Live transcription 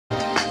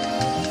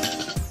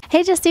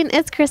Hey Justine,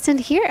 it's Kristen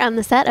here on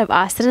the set of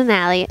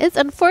Austin&ally. It's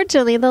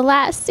unfortunately the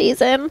last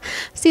season,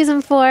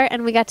 season 4,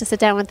 and we got to sit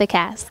down with the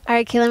cast. All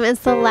right, Calum, it's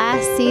the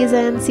last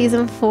season,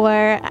 season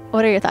 4.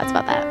 What are your thoughts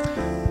about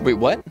that? Wait,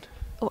 what?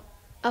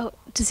 Oh,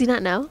 does he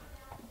not know?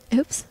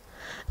 Oops.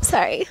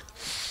 Sorry.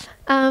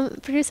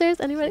 Producers,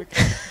 anybody?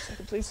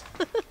 Second, please.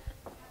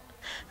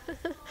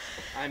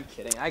 I'm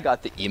kidding. I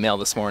got the email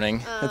this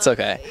morning. It's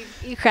okay.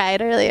 You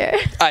cried earlier.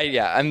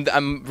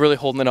 I'm really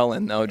holding it all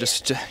in though,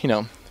 just you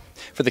know,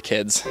 for the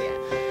kids.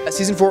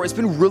 Season 4, it's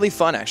been really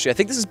fun actually. I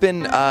think this has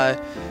been, I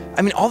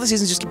mean, all the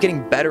seasons just keep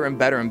getting better and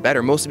better and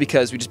better, mostly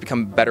because we just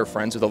become better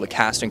friends with all the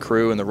cast and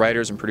crew and the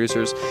writers and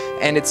producers.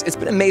 And it's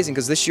been amazing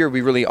because this year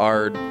we really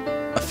are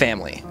a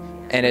family.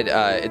 And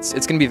it's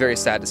going to be very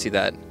sad to see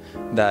that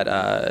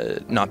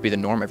not be the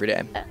norm every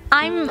day.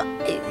 I'm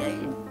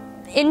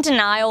in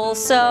denial,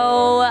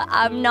 so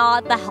I'm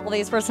not the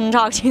healthiest person to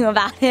talk to you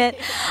about it.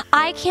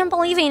 I can't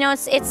believe it. You know,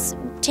 it's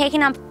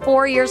taken up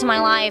 4 years of my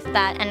life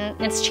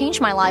and it's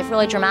changed my life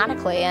really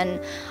dramatically,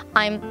 and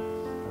I'm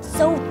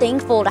so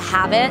thankful to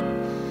have it.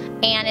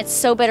 And it's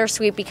so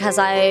bittersweet because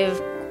I've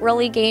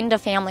really gained a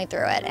family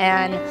through it,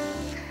 and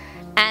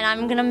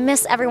I'm gonna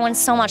miss everyone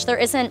so much. There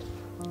isn't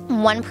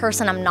one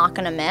person I'm not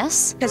gonna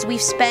miss. Because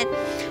we've spent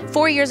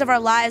 4 years of our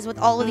lives with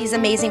all of these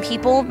amazing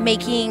people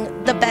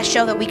making the best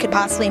show that we could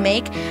possibly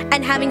make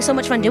and having so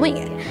much fun doing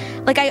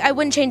it. Like, I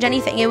wouldn't change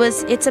anything.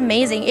 It's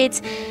amazing.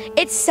 It's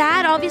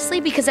sad, obviously,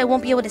 because I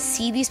won't be able to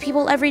see these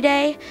people every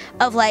day,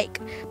 of like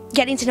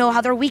getting to know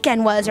how their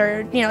weekend was,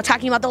 or, you know,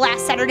 talking about the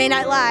last Saturday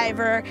Night Live,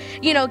 or,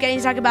 you know, getting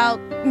to talk about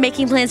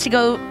making plans to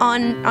go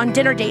on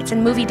dinner dates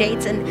and movie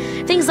dates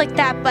and things like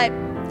that. But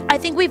I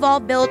think we've all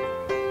built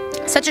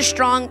such a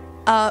strong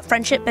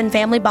friendship and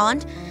family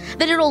bond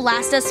that it'll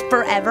last us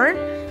forever.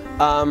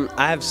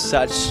 I have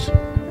such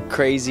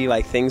crazy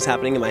things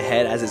happening in my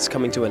head as it's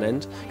coming to an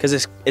end,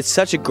 because it's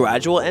such a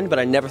gradual end, but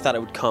I never thought it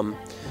would come.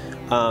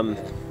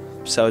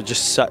 So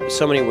just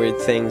so many weird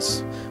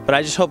things, but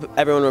I just hope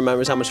everyone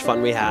remembers how much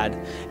fun we had,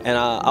 and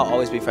I'll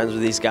always be friends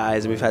with these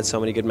guys, and we've had so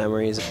many good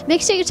memories.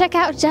 Make sure you check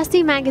out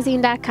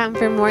JustineMagazine.com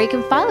for more. You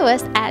can follow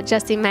us at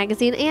Justine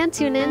Magazine and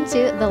tune in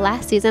to the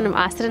last season of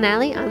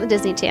Austin&ally on the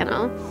Disney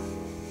Channel.